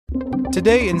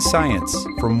Today in Science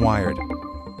from Wired.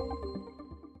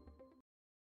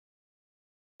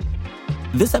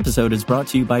 This episode is brought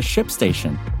to you by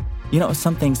ShipStation. You know,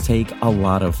 some things take a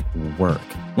lot of work,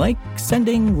 like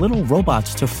sending little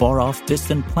robots to far-off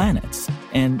distant planets.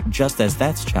 And just as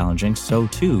that's challenging, so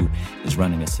too is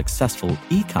running a successful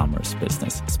e-commerce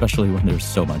business, especially when there's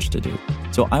so much to do.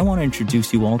 So I want to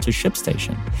introduce you all to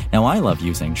ShipStation. Now, I love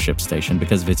using ShipStation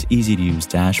because of its easy-to-use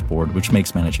dashboard, which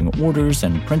makes managing orders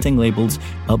and printing labels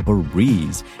a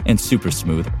breeze and super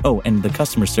smooth. Oh, and the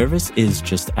customer service is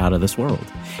just out of this world.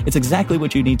 It's exactly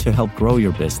what you need to help grow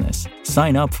your business.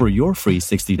 Sign up for your free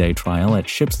 60-day trial at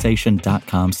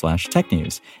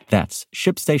shipstation.com/technews. That's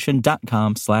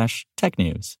shipstation.com/technews.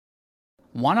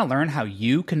 Want to learn how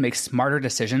you can make smarter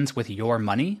decisions with your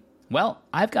money? Well,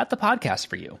 I've got the podcast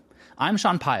for you. I'm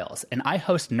Sean Piles, and I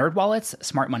host NerdWallet's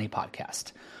Smart Money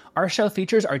Podcast. Our show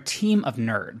features our team of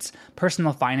nerds,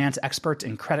 personal finance experts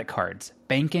in credit cards,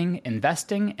 banking,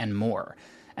 investing, and more.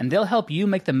 And they'll help you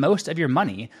make the most of your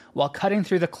money while cutting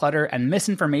through the clutter and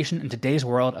misinformation in today's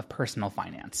world of personal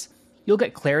finance. You'll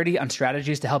get clarity on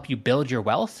strategies to help you build your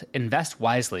wealth, invest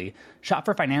wisely, shop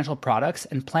for financial products,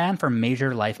 and plan for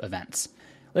major life events.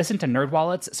 Listen to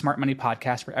NerdWallet's Smart Money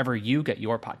Podcast wherever you get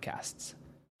your podcasts.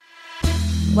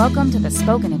 Welcome to the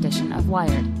spoken edition of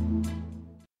Wired.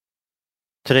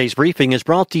 Today's briefing is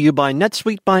brought to you by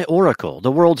NetSuite by Oracle,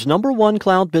 the world's #1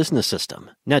 cloud business system.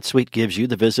 NetSuite gives you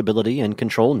the visibility and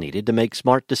control needed to make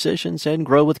smart decisions and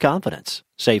grow with confidence.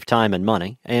 Save time and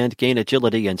money, and gain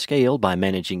agility and scale by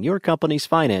managing your company's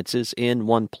finances in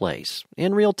one place,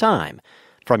 in real time,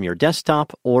 from your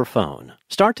desktop or phone.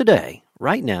 Start today.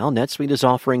 Right now, NetSuite is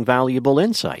offering valuable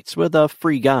insights with a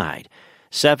free guide.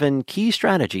 7 key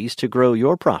strategies to grow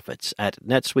your profits at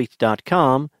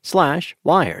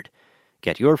netsuite.com/wired.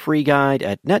 Get your free guide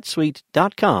at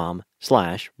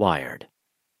netsuite.com/wired.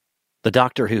 The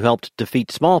doctor who helped defeat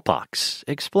smallpox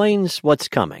explains what's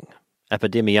coming.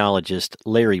 Epidemiologist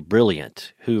Larry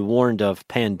Brilliant, who warned of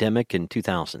pandemic in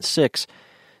 2006,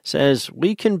 says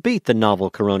we can beat the novel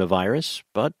coronavirus,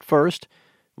 but first,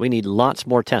 we need lots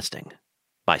more testing.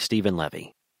 By Stephen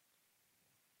Levy.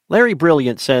 Larry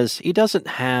Brilliant says he doesn't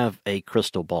have a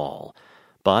crystal ball.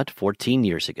 But 14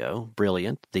 years ago,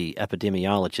 Brilliant, the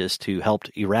epidemiologist who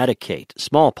helped eradicate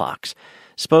smallpox,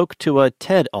 spoke to a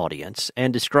TED audience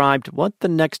and described what the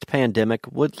next pandemic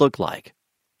would look like.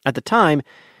 At the time,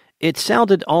 it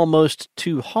sounded almost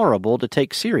too horrible to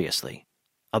take seriously.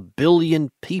 1 billion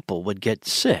people would get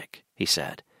sick, he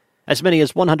said. As many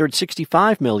as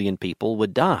 165 million people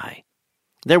would die.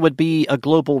 There would be a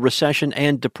global recession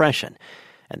and depression,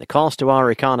 and the cost to our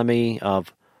economy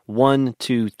of $1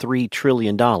 to $3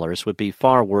 trillion would be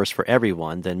far worse for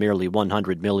everyone than merely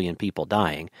 100 million people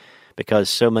dying, because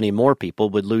so many more people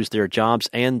would lose their jobs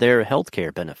and their health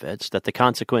care benefits that the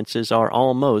consequences are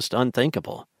almost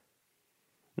unthinkable.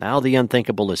 Now the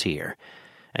unthinkable is here,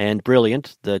 and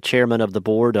Brilliant, the chairman of the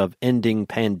board of Ending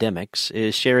Pandemics,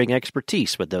 is sharing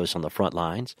expertise with those on the front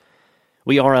lines.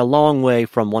 We are a long way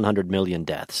from 100 million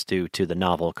deaths due to the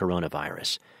novel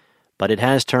coronavirus, but it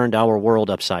has turned our world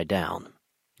upside down.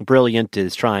 Brilliant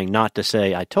is trying not to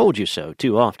say, "I told you so,"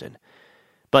 too often.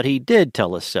 But he did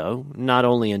tell us so, not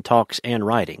only in talks and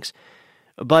writings,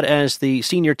 but as the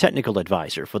senior technical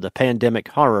advisor for the pandemic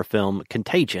horror film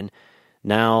Contagion,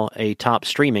 now a top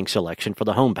streaming selection for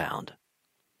the homebound.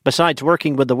 Besides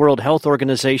working with the World Health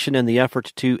Organization in the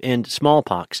effort to end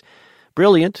smallpox,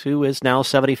 Brilliant, who is now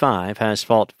 75, has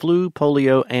fought flu,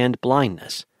 polio, and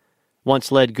blindness.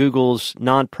 Once led Google's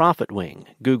nonprofit wing,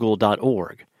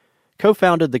 google.org.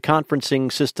 Co-founded the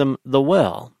conferencing system The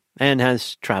Well, and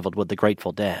has traveled with the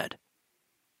Grateful Dead.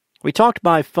 We talked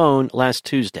by phone last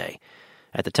Tuesday.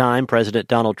 At the time, President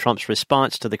Donald Trump's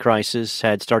response to the crisis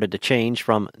had started to change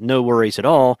from no worries at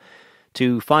all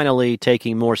to finally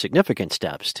taking more significant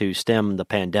steps to stem the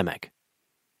pandemic.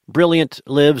 Brilliant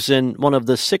lives in one of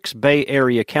the 6 Bay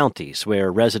Area counties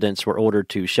where residents were ordered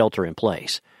to shelter in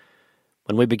place.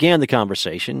 When we began the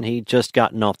conversation, he'd just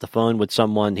gotten off the phone with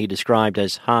someone he described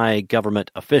as high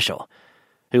government official,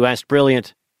 who asked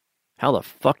Brilliant, "How the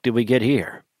fuck did we get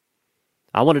here?"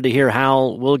 I wanted to hear how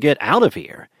we'll get out of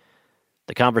here.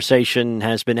 The conversation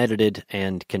has been edited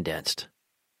and condensed.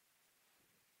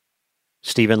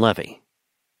 Stephen Levy.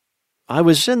 I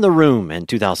was in the room in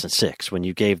 2006 when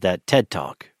you gave that TED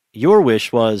Talk. Your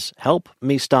wish was, "Help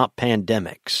me stop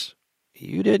pandemics."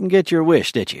 You didn't get your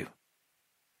wish, did you?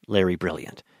 Larry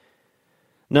Brilliant.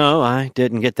 No, I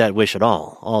didn't get that wish at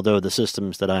all, although the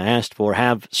systems that I asked for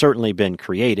have certainly been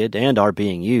created and are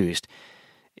being used.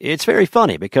 It's very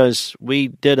funny because we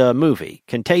did a movie,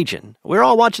 Contagion. We're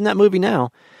all watching that movie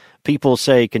now. People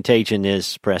say contagion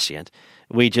is prescient.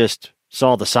 We just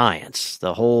saw the science.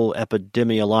 The whole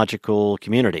epidemiological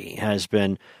community has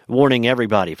been warning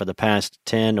everybody for the past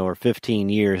 10 or 15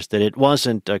 years that it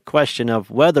wasn't a question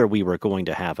of whether we were going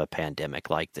to have a pandemic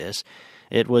like this.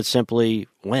 It was simply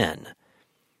when.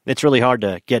 It's really hard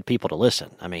to get people to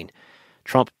listen. I mean,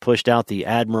 Trump pushed out the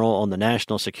admiral on the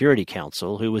National Security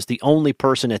Council, who was the only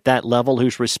person at that level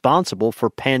who's responsible for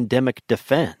pandemic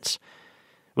defense.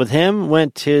 With him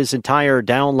went his entire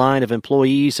downline of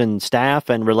employees and staff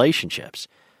and relationships.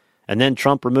 And then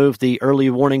Trump removed the early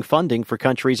warning funding for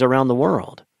countries around the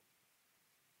world.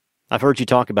 I've heard you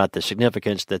talk about the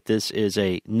significance that this is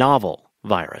a novel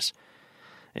virus.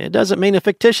 It doesn't mean a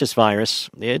fictitious virus.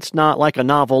 It's not like a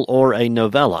novel or a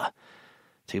novella.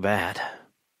 Too bad.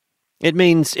 It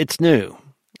means it's new,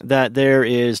 that there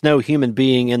is no human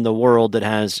being in the world that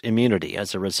has immunity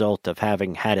as a result of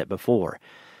having had it before.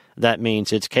 That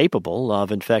means it's capable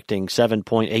of infecting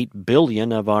 7.8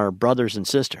 billion of our brothers and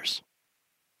sisters.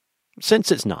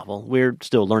 Since it's novel, we're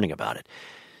still learning about it.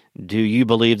 Do you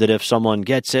believe that if someone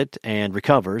gets it and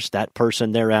recovers, that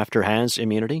person thereafter has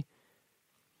immunity?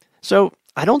 So,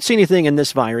 I don't see anything in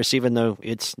this virus, even though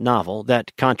it's novel,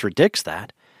 that contradicts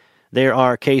that. There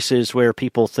are cases where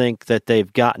people think that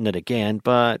they've gotten it again,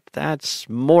 but that's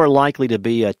more likely to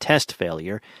be a test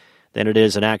failure than it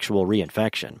is an actual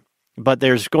reinfection. But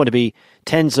there's going to be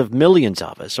tens of millions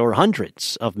of us, or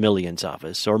hundreds of millions of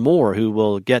us, or more who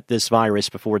will get this virus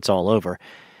before it's all over.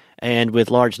 And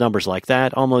with large numbers like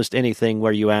that, almost anything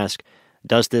where you ask,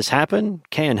 does this happen?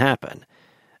 Can happen.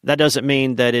 That doesn't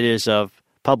mean that it is of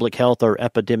public health or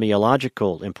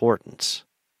epidemiological importance.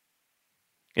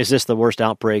 Is this the worst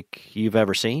outbreak you've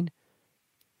ever seen?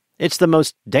 It's the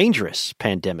most dangerous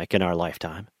pandemic in our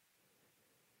lifetime.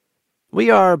 We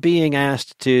are being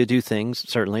asked to do things,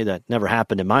 certainly, that never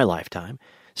happened in my lifetime.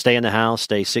 Stay in the house,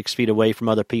 stay 6 feet away from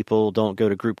other people, don't go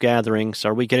to group gatherings.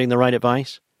 Are we getting the right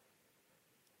advice?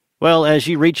 Well, as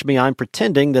you reach me, I'm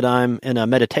pretending that I'm in a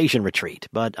meditation retreat,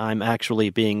 but I'm actually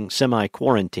being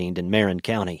semi-quarantined in Marin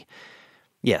County.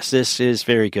 Yes, this is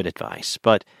very good advice,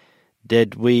 but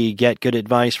did we get good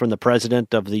advice from the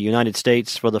President of the United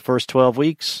States for the first 12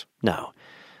 weeks? No.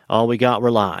 All we got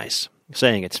were lies,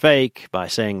 saying it's fake, by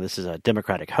saying this is a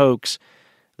Democratic hoax.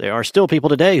 There are still people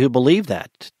today who believe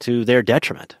that, to their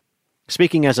detriment.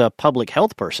 Speaking as a public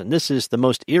health person, this is the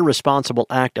most irresponsible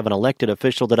act of an elected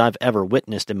official that I've ever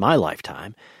witnessed in my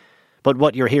lifetime. But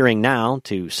what you're hearing now,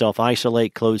 to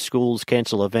self-isolate, close schools,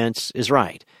 cancel events, is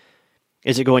right.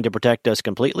 Is it going to protect us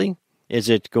completely? Is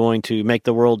it going to make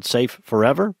the world safe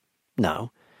forever?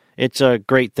 No. It's a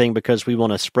great thing because we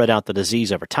want to spread out the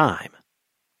disease over time.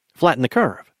 Flatten the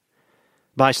curve.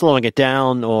 By slowing it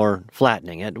down or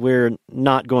flattening it, we're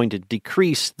not going to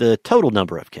decrease the total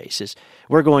number of cases.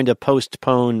 We're going to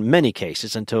postpone many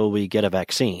cases until we get a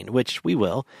vaccine, which we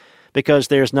will, because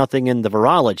there's nothing in the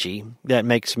virology that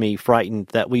makes me frightened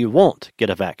that we won't get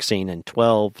a vaccine in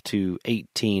 12 to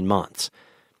 18 months.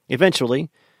 Eventually,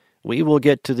 we will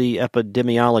get to the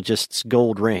epidemiologist's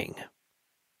gold ring.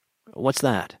 What's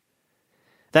that?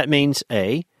 That means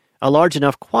A, a large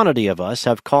enough quantity of us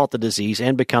have caught the disease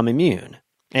and become immune,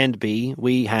 and B,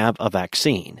 we have a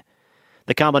vaccine.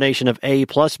 The combination of A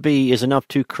plus B is enough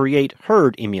to create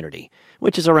herd immunity,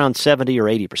 which is around 70 or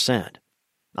 80%.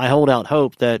 I hold out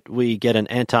hope that we get an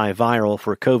antiviral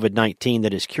for COVID-19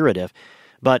 that is curative,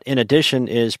 but in addition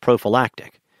is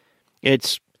prophylactic.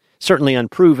 It's certainly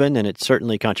unproven, and it's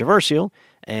certainly controversial,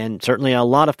 and certainly a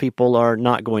lot of people are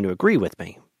not going to agree with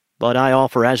me. But I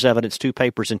offer as evidence 2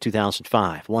 papers in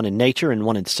 2005, one in Nature and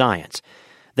one in Science.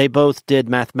 They both did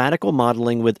mathematical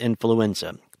modeling with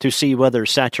influenza to see whether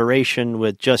saturation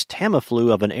with just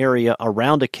Tamiflu of an area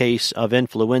around a case of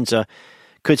influenza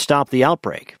could stop the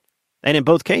outbreak. And in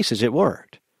both cases, it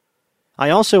worked. I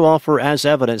also offer as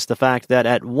evidence the fact that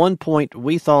at one point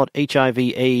we thought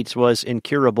HIV/AIDS was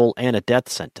incurable and a death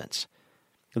sentence.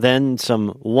 Then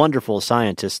some wonderful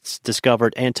scientists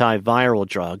discovered antiviral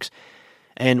drugs,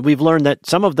 and we've learned that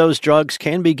some of those drugs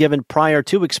can be given prior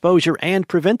to exposure and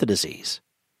prevent the disease.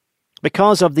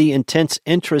 Because of the intense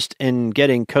interest in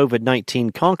getting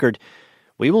COVID-19 conquered,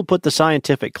 we will put the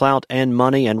scientific clout and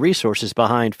money and resources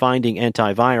behind finding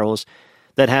antivirals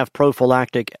that have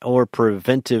prophylactic or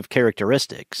preventive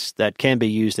characteristics that can be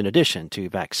used in addition to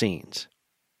vaccines.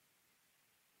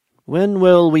 When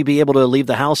will we be able to leave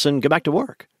the house and go back to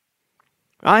work?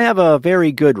 I have a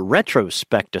very good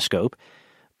retrospectoscope,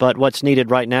 but what's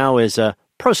needed right now is a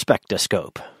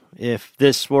prospectoscope. If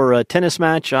this were a tennis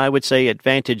match, I would say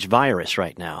advantage virus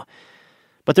right now.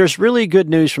 But there's really good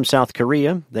news from South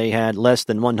Korea. They had less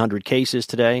than 100 cases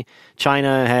today.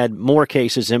 China had more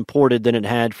cases imported than it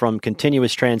had from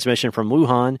continuous transmission from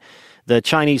Wuhan. The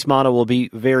Chinese model will be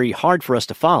very hard for us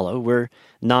to follow. We're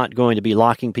not going to be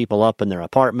locking people up in their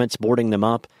apartments, boarding them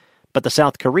up. But the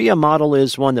South Korea model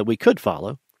is one that we could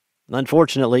follow.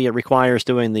 Unfortunately, it requires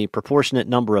doing the proportionate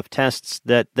number of tests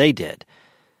that they did.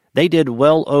 They did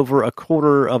well over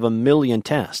 250,000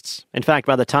 tests. In fact,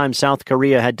 by the time South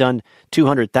Korea had done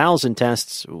 200,000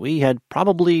 tests, we had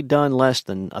probably done less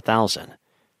than 1,000.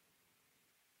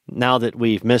 Now that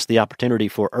we've missed the opportunity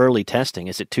for early testing,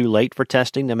 is it too late for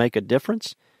testing to make a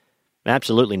difference?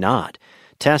 Absolutely not.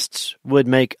 Tests would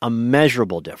make a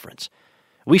measurable difference.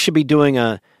 We should be doing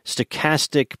a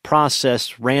stochastic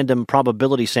process random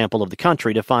probability sample of the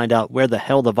country to find out where the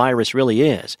hell the virus really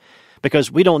is, because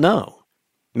we don't know.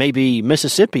 Maybe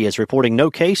Mississippi is reporting no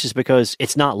cases because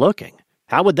it's not looking.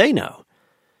 How would they know?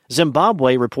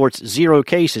 Zimbabwe reports 0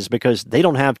 cases because they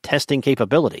don't have testing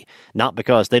capability, not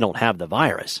because they don't have the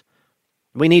virus.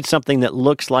 We need something that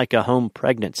looks like a home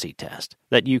pregnancy test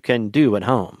that you can do at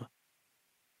home.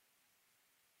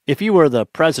 If you were the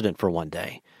president for one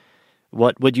day,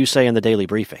 what would you say in the daily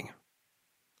briefing?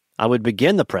 I would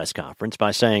begin the press conference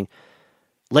by saying,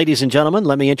 "Ladies and gentlemen,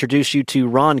 let me introduce you to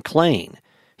Ron Klain.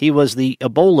 He was the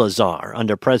Ebola czar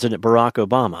under President Barack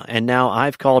Obama, and now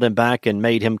I've called him back and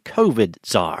made him COVID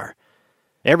czar.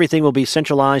 Everything will be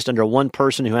centralized under one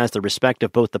person who has the respect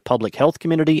of both the public health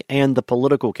community and the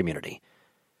political community."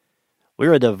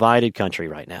 We're a divided country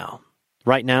right now.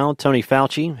 Right now, Tony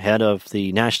Fauci, head of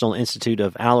the National Institute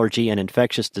of Allergy and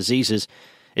Infectious Diseases,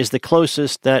 is the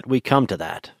closest that we come to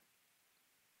that.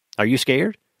 Are you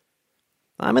scared?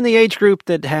 I'm in the age group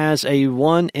that has a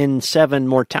 1 in 7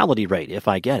 mortality rate, if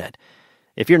I get it.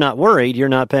 If you're not worried, you're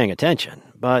not paying attention.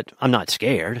 But I'm not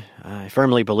scared. I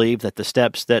firmly believe that the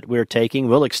steps that we're taking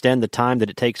will extend the time that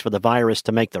it takes for the virus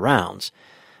to make the rounds.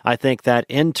 I think that,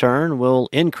 in turn, will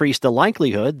increase the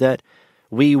likelihood that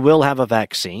we will have a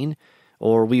vaccine,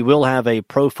 or we will have a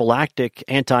prophylactic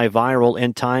antiviral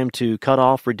in time to cut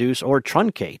off, reduce, or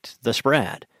truncate the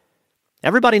spread.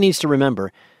 Everybody needs to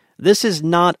remember, this is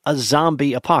not a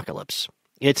zombie apocalypse.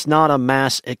 It's not a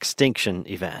mass extinction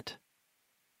event.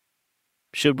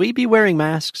 Should we be wearing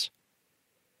masks?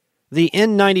 The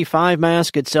N95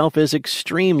 mask itself is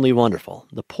extremely wonderful.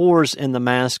 The pores in the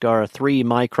mask are 3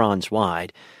 microns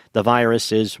wide. The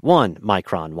virus is 1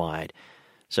 micron wide.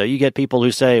 So you get people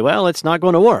who say, well, it's not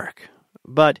going to work.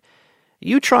 But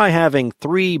you try having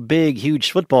 3 big, huge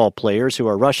football players who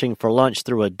are rushing for lunch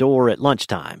through a door at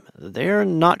lunchtime. They're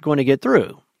not going to get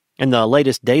through. In the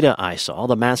latest data I saw,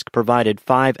 the mask provided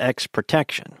 5x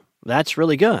protection. That's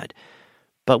really good.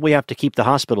 But we have to keep the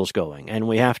hospitals going, and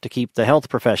we have to keep the health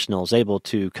professionals able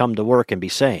to come to work and be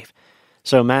safe.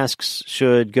 So masks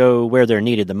should go where they're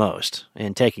needed the most,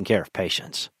 in taking care of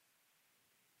patients.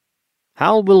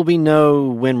 How will we know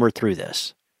when we're through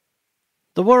this?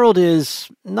 The world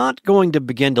is not going to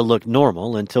begin to look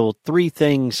normal until 3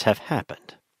 things have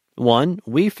happened. 1,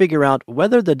 we figure out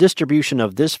whether the distribution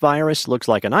of this virus looks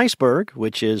like an iceberg,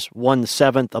 which is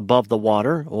 1/7 above the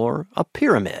water, or a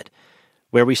pyramid,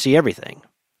 where we see everything.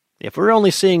 If we're only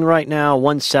seeing right now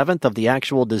 1/7 of the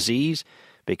actual disease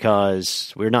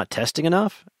because we're not testing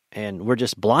enough, and we're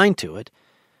just blind to it,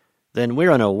 then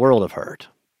we're in a world of hurt.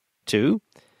 2,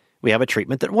 we have a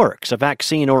treatment that works, a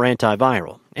vaccine or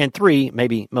antiviral. And 3,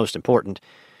 maybe most important,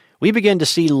 we begin to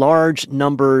see large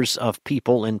numbers of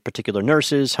people, in particular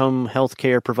nurses, home health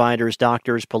care providers,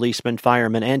 doctors, policemen,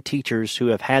 firemen, and teachers who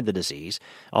have had the disease,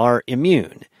 are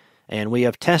immune, and we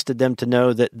have tested them to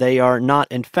know that they are not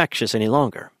infectious any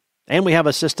longer. And we have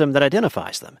a system that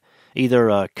identifies them, either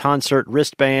a concert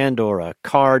wristband or a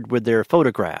card with their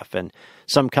photograph and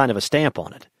some kind of a stamp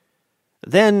on it.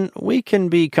 Then we can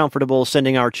be comfortable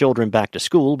sending our children back to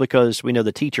school because we know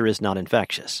the teacher is not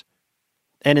infectious.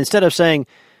 And instead of saying,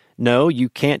 no, you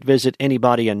can't visit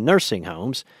anybody in nursing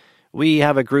homes, we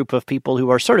have a group of people who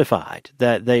are certified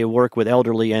that they work with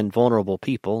elderly and vulnerable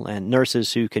people, and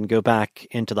nurses who can go back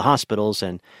into the hospitals,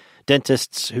 and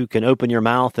dentists who can open your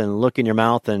mouth and look in your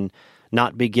mouth and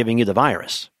not be giving you the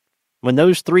virus. When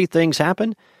those 3 things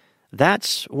happen,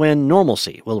 that's when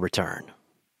normalcy will return.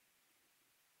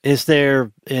 Is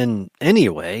there, in any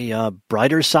way, a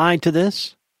brighter side to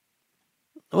this?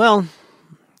 Well,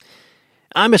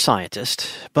 I'm a scientist,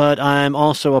 but I'm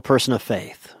also a person of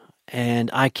faith,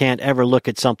 and I can't ever look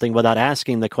at something without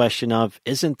asking the question of,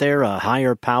 isn't there a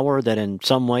higher power that in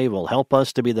some way will help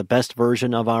us to be the best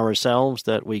version of ourselves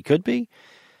that we could be?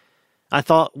 I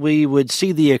thought we would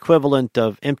see the equivalent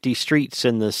of empty streets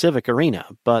in the civic arena,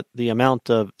 but the amount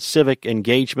of civic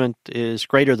engagement is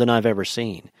greater than I've ever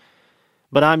seen.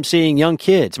 But I'm seeing young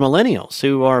kids, millennials,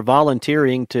 who are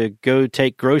volunteering to go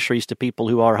take groceries to people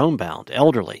who are homebound,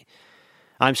 elderly.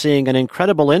 I'm seeing an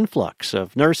incredible influx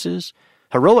of nurses,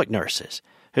 heroic nurses,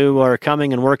 who are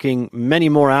coming and working many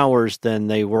more hours than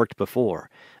they worked before.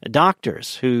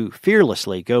 Doctors who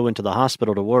fearlessly go into the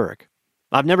hospital to work.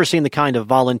 I've never seen the kind of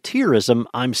volunteerism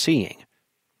I'm seeing.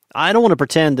 I don't want to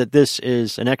pretend that this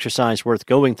is an exercise worth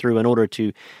going through in order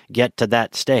to get to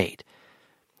that state.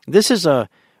 This is a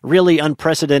really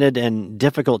unprecedented and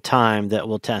difficult time that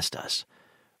will test us.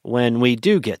 When we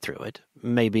do get through it,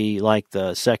 maybe like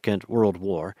the Second World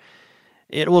War,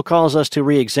 it will cause us to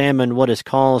re-examine what has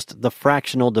caused the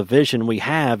fractional division we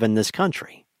have in this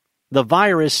country. The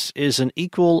virus is an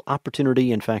equal opportunity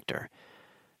infector,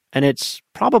 and it's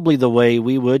probably the way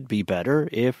we would be better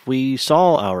if we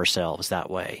saw ourselves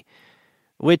that way,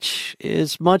 which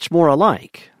is much more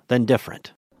alike than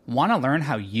different. Want to learn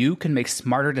how you can make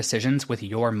smarter decisions with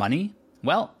your money?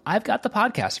 Well, I've got the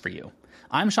podcast for you.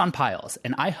 I'm Sean Piles,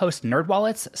 and I host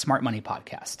NerdWallet's Smart Money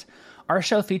Podcast. Our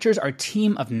show features our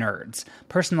team of nerds,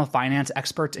 personal finance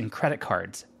experts in credit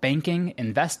cards, banking,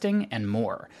 investing, and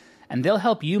more. And they'll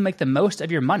help you make the most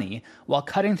of your money while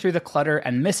cutting through the clutter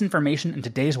and misinformation in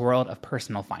today's world of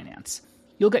personal finance.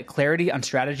 You'll get clarity on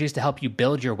strategies to help you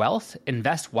build your wealth,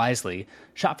 invest wisely,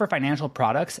 shop for financial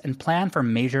products, and plan for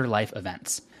major life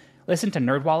events. Listen to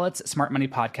NerdWallet's Smart Money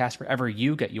Podcast wherever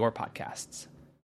you get your podcasts.